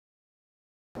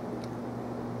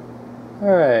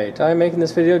Alright, I'm making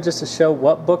this video just to show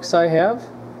what books I have,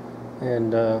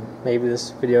 and maybe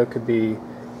this video could be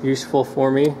useful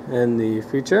for me in the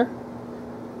future,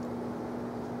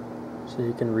 so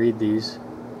you can read these.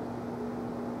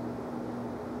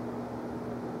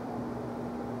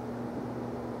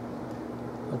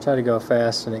 I'll try to go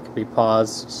fast and it can be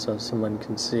paused so someone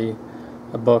can see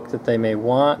a book that they may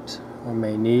want or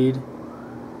may need.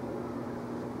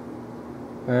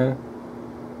 Okay.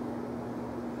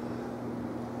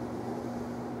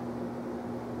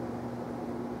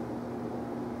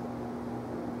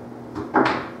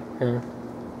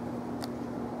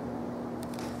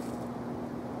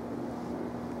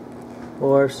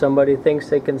 Or if somebody thinks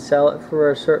they can sell it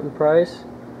for a certain price,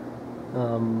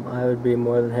 I would be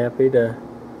more than happy to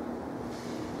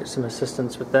get some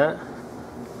assistance with that.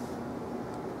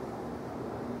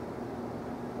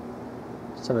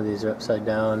 Some of these are upside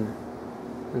down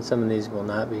and some of these will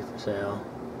not be for sale,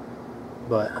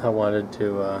 but I wanted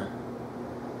to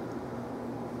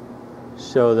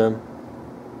show them.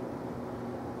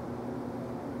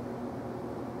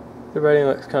 The writing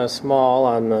looks kind of small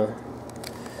on the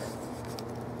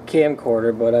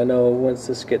camcorder, but I know once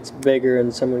this gets bigger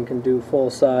and someone can do full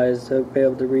size, they'll be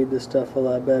able to read this stuff a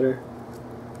lot better.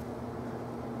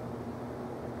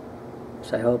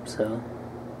 So I hope so.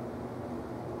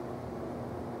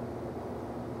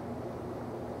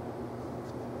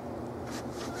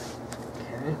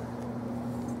 Okay.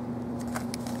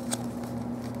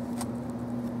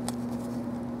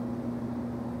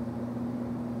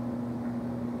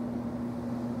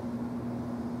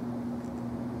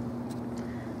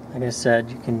 Like I said,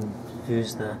 you can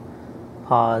use the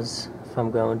pause if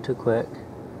I'm going too quick.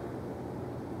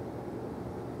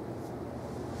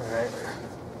 Alright.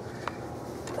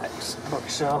 Next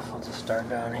bookshelf, I'll just start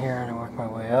down here and work my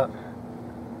way up.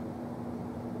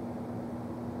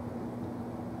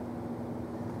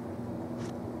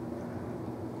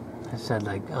 I said,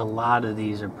 like, a lot of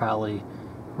these are probably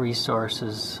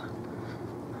resources.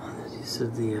 These are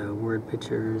the word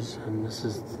pictures, and this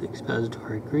is the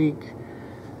expository Greek.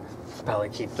 Probably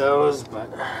keep those, but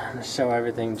to show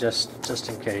everything just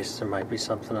in case there might be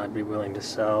something I'd be willing to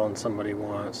sell and somebody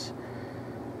wants.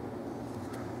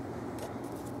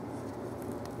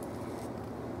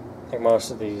 I think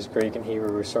most of these Greek and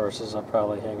Hebrew resources I'll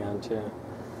probably hang on to.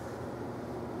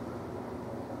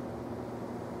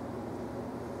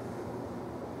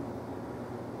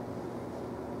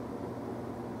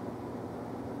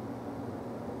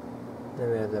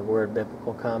 Then we have the Word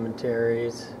Biblical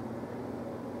Commentaries.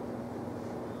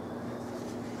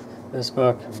 This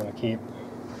book I'm going to keep.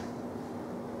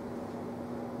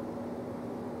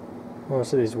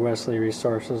 Most of these Wesley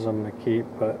resources I'm going to keep,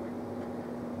 but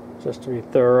just to be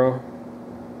thorough.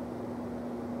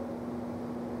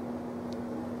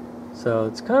 So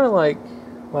it's kind of like,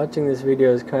 watching this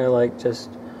video is kind of like just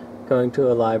going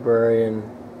to a library and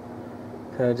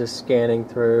kind of just scanning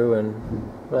through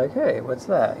and like, hey, what's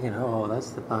that? You know, oh, that's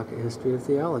the Pocket History of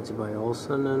Theology by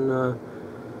Olson and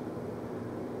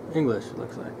English, it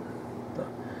looks like.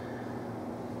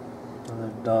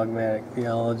 Another Dogmatic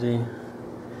Theology.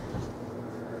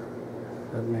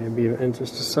 That may be of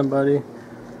interest to somebody.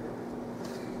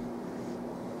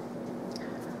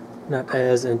 Not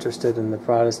as interested in the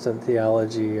Protestant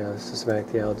theology, systematic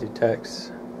theology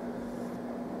texts.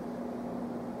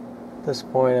 At this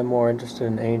point, I'm more interested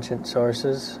in ancient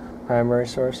sources, primary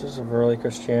sources of early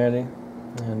Christianity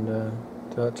and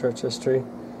throughout church history.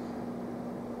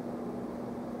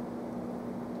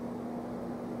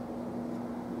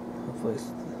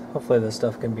 Hopefully this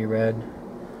stuff can be read.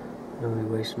 I don't be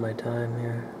wasting my time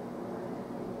here.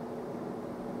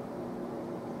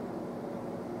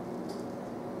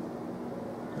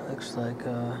 It looks like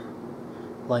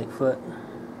Lightfoot,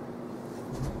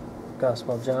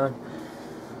 Gospel of John.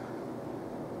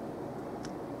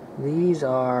 These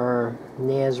are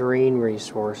Nazarene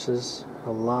resources.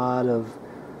 A lot of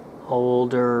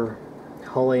older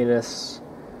holiness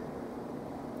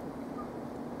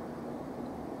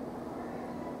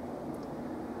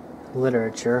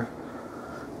literature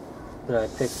that I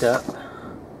picked up.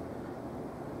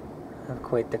 I have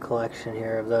quite the collection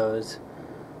here of those.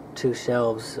 2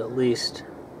 shelves at least,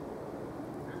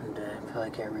 and I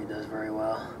probably can't read those very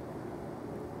well.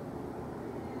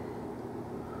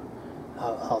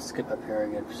 I'll skip up here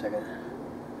again for a second.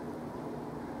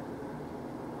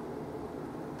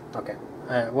 Okay.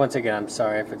 Once again, I'm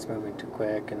sorry if it's moving too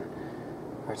quick and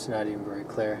or it's not even very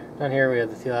clear. Down here we have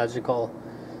the Theological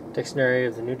Dictionary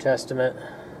of the New Testament,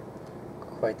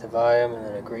 quite the volume, and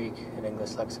then a Greek and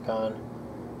English lexicon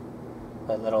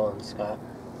by Little and Scott.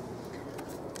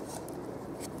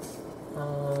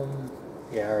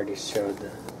 Yeah, I already showed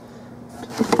the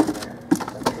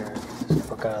up here. Get this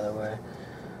book out of the way.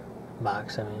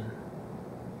 Box, I mean.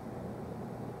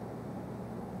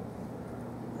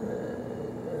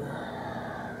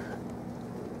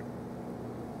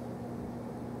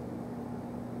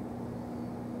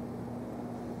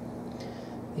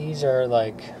 These are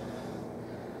like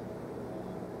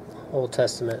Old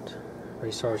Testament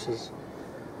resources.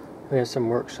 We have some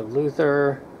works of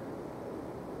Luther.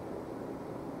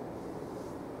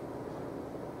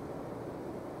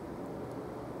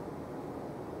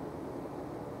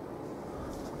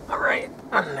 Alright,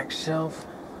 on the next shelf.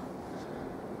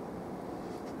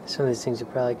 Some of these things you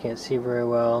probably can't see very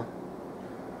well.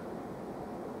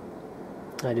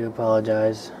 I do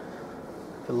apologize.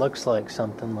 If it looks like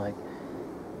something like...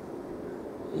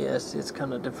 Yes, it's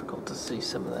kind of difficult to see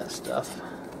some of that stuff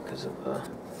because of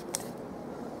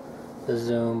the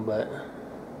zoom, but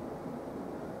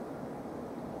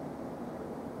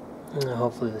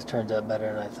hopefully this turns out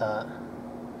better than I thought.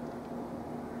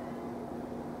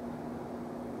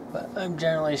 But I'm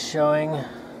generally showing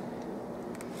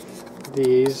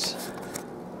these.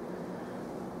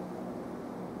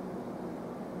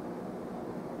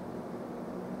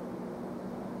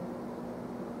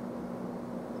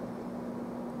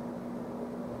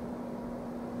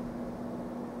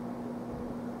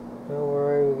 Don't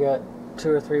worry, we got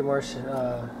 2 or 3 more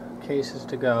cases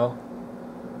to go.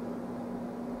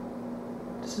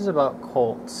 This is about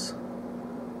Colts.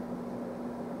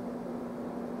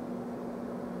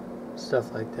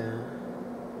 Stuff like that.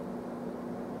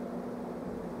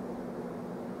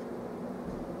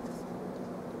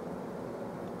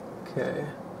 Okay.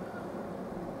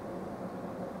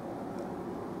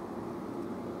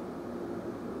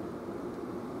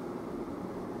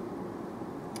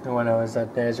 And when I was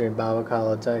at Nazarene Bible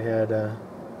College, I had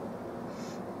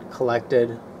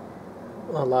collected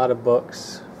a lot of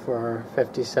books for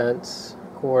 50 cents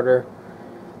a quarter.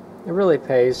 It really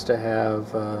pays to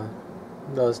have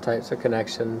those types of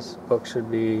connections. Books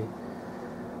should be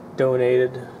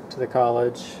donated to the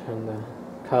college, and the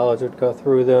college would go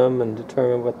through them and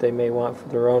determine what they may want for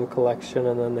their own collection,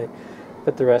 and then they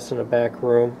put the rest in a back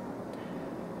room.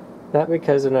 Not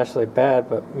because they're necessarily bad,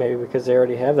 but maybe because they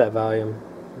already have that volume.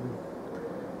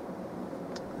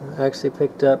 I actually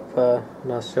picked up,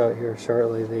 and I'll show it here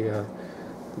shortly, the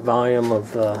volume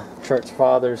of the Church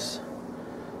Fathers,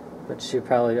 which you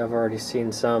probably have already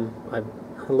seen some. I'm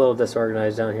a little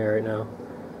disorganized down here right now.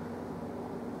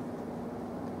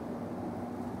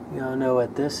 You all know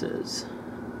what this is.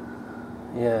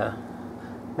 Yeah.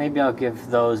 Maybe I'll give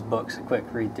those books a quick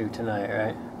read through tonight,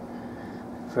 right?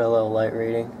 For a little light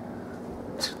reading.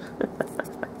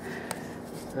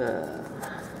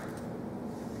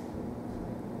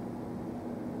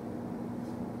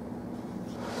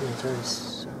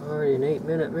 It's already an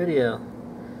 8-minute video.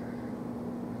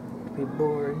 It'd be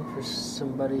boring for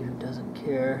somebody who doesn't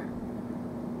care.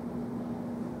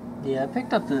 Yeah, I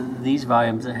picked up these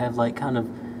volumes that have like kind of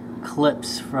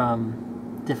clips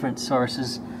from different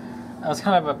sources. I was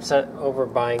kind of upset over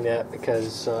buying that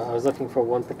because I was looking for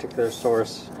one particular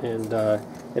source, and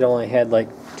it only had like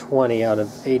 20 out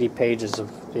of 80 pages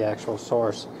of the actual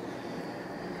source.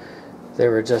 They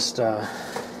were just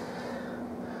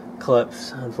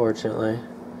clips, unfortunately.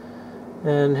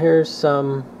 And here's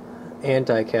some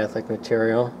anti-Catholic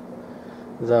material,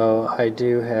 though I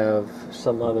do have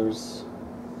some others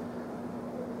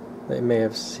that you may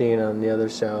have seen on the other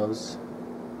shelves.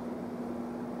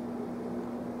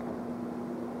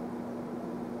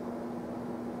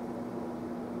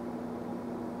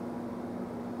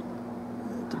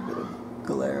 That's a bit of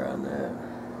glare on that.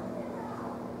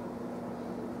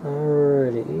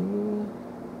 Alrighty.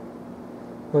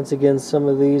 Once again, some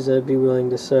of these I'd be willing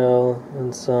to sell,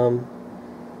 and some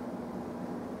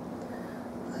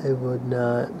I would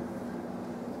not.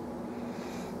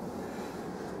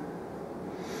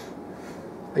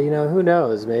 But you know, who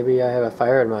knows? Maybe I have a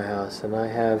fire in my house and I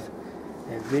have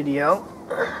a video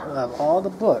of all the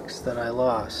books that I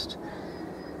lost.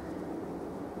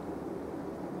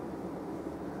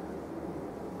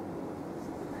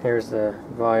 Here's the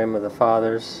volume of the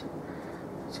Fathers.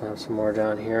 So I have some more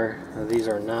down here. Now, these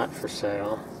are not for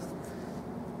sale.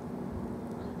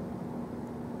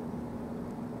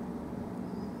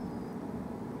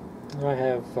 I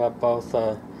have both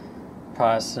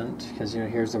Protestant, because you know,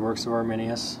 here's the works of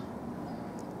Arminius,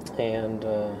 and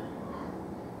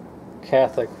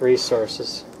Catholic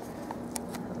resources.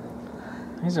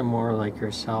 These are more like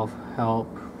your self-help,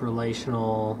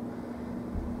 relational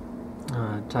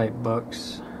type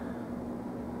books.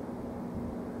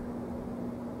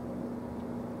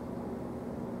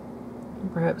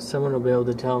 perhaps someone will be able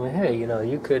to tell me, hey, you know,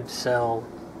 you could sell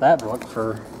that book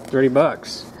for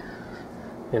 $30.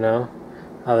 You know,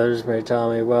 others may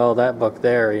tell me, well, that book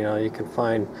there, you know, you can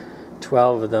find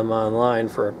 12 of them online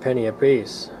for a penny a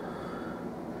piece.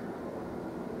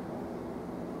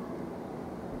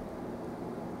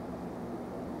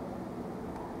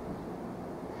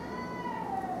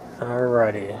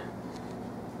 Alrighty.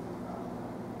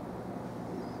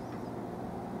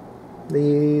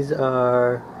 These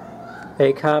are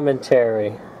a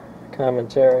commentary.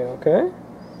 Commentary, okay?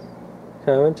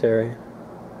 Commentary.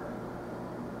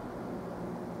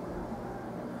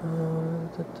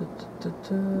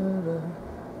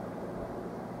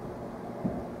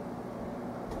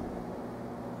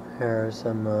 Here are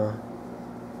some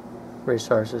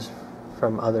resources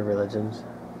from other religions.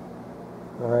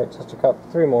 Alright, just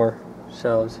three more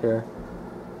shelves here.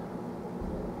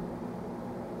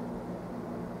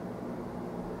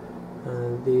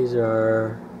 These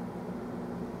are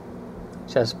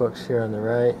chess books here on the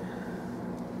right.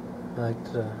 I like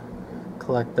to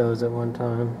collect those at one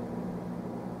time.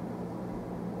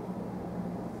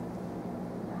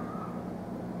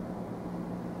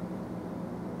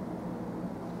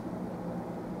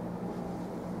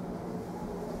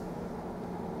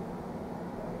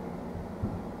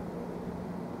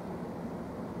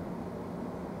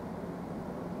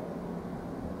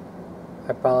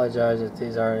 I apologize if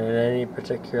these aren't in any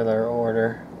particular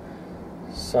order.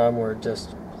 Some were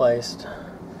just placed.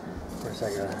 Of course,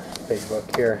 I got a big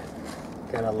book here.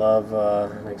 Gotta love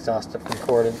an exhaustive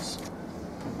concordance.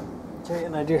 Okay,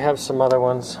 and I do have some other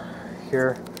ones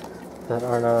here that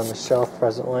aren't on the shelf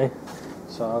presently,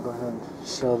 so I'll go ahead and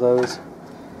show those.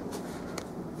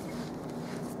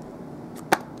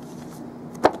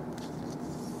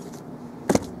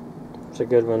 It's a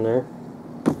good one there.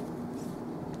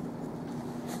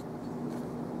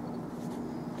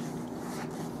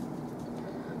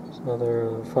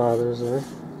 Other fathers there.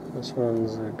 This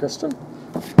one's Augustine.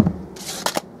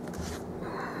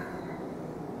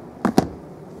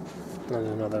 And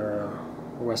another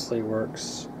Wesley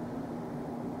Works.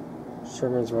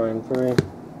 Sermons, Volume 3.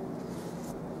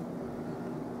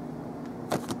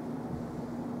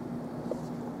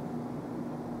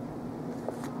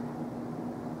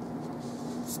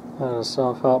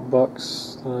 Self-help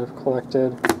books that I've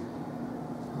collected.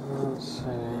 Let's see.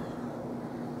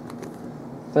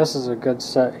 This is a good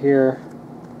set here,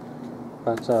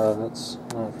 but that's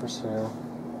not for sale.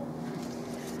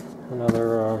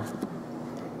 Another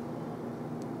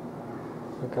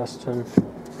Augustine.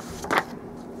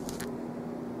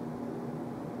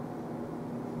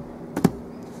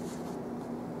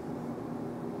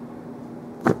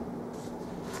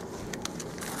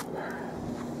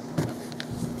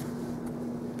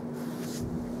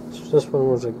 This one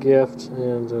was a gift,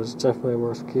 and it's definitely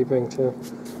worth keeping too.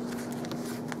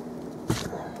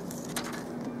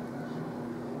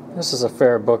 This is a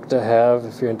fair book to have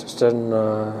if you're interested in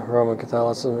Roman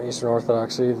Catholicism and Eastern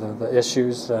Orthodoxy, the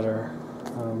issues that are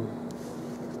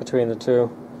between the two,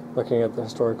 looking at the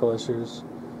historical issues.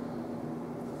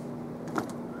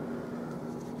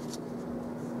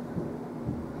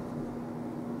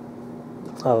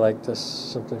 I like this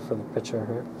simply for the picture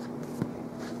here.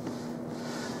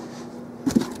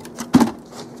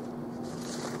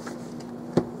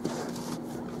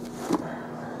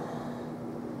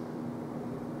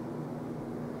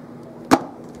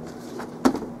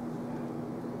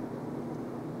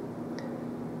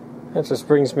 That just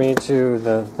brings me to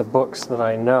the books that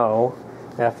I know,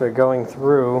 after going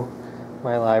through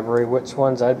my library, which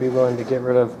ones I'd be willing to get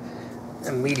rid of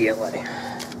immediately.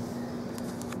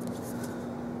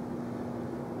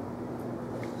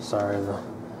 Sorry, the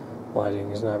lighting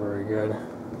is not very good.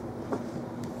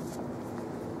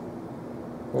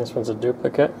 This one's a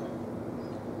duplicate.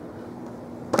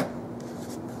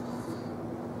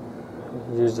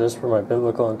 Use this for my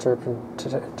biblical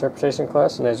interpretation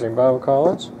class in Nazarene Bible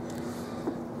College.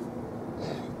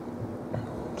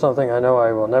 Something I know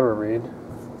I will never read.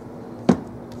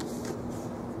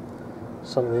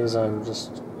 Some of these I'm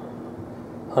just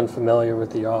unfamiliar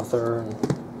with the author and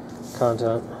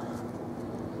content.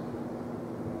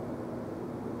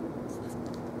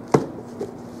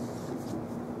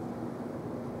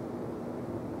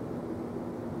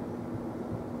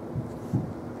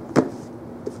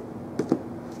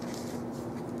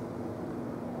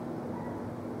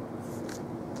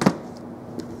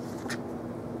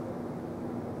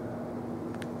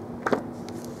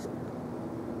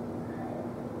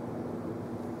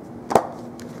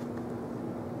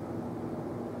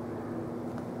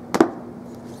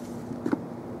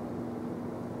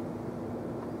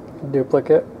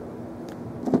 Duplicate.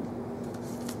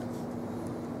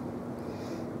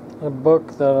 a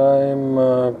book that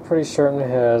I'm pretty certain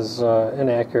has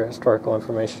inaccurate historical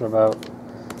information about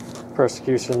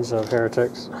persecutions of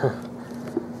heretics.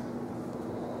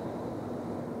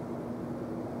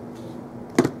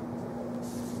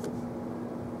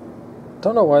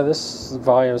 Don't know why this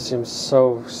volume seems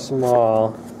so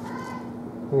small.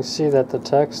 You can see that the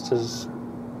text is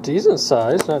decent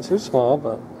size, not too small,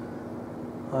 but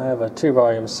I have a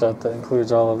 2-volume set that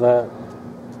includes all of that.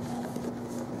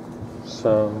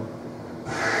 So,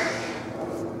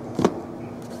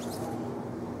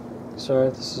 sorry,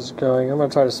 this is going. I'm going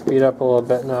to try to speed up a little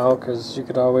bit now because you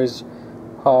could always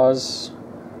pause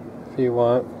if you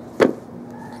want.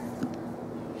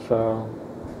 So,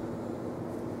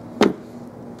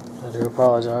 I do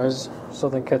apologize. If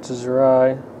something catches your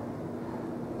eye,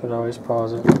 you can always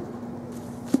pause it.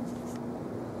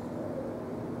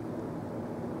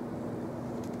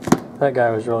 That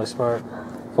guy was really smart.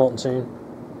 Fulton Sheen.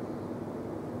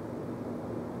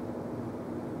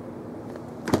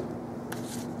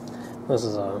 This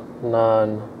is a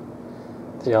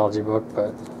non-theology book,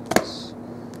 but it's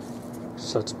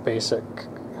such basic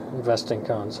investing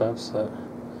concepts that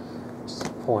it's the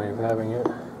point of having it.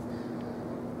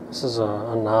 This is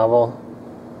a novel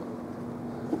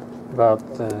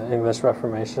about the English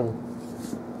Reformation.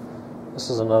 This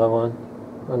is another one,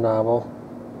 a novel.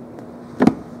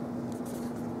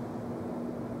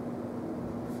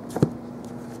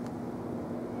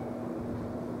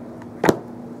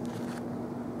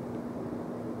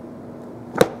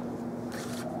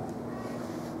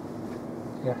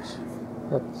 Yes,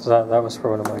 that was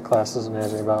for one of my classes in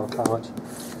Andrew Bible College.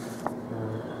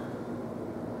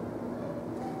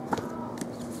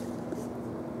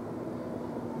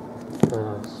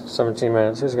 17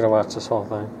 minutes. Who's going to watch this whole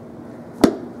thing?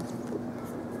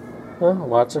 Well,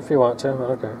 watch if you want to.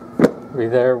 Okay. Be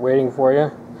there waiting for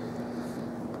you.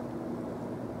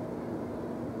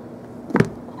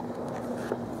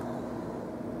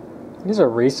 These are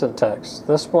recent texts.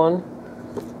 This one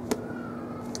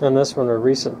and this one are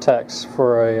recent texts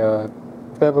for a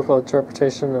biblical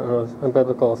interpretation of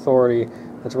biblical authority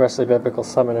at Wesley Biblical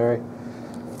Seminary.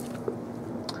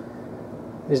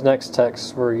 These next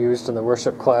texts were used in the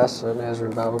worship class at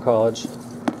Nazarene Bible College.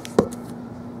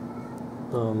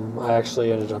 I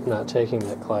actually ended up not taking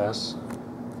that class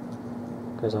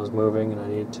because I was moving and I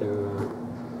needed to...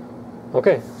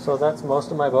 Okay, so that's most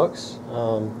of my books.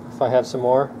 If I have some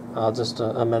more, I'll just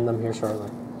amend them here shortly.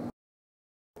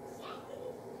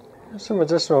 There's some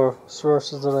additional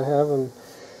sources that I have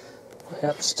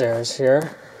upstairs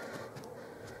here.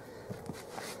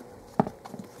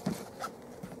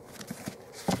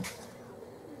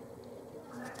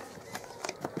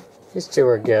 These two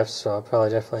are gifts, so I'll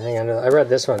probably definitely hang on to that. I read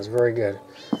this one. It's very good.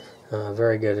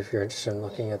 Very good if you're interested in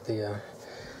looking at the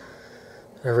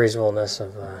reasonableness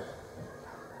of the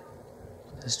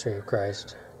history of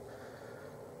Christ.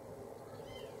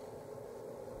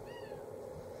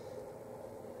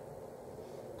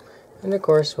 And of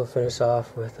course, we'll finish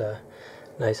off with a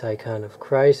nice icon of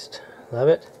Christ. Love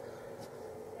it.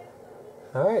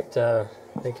 Alright,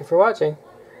 thank you for watching.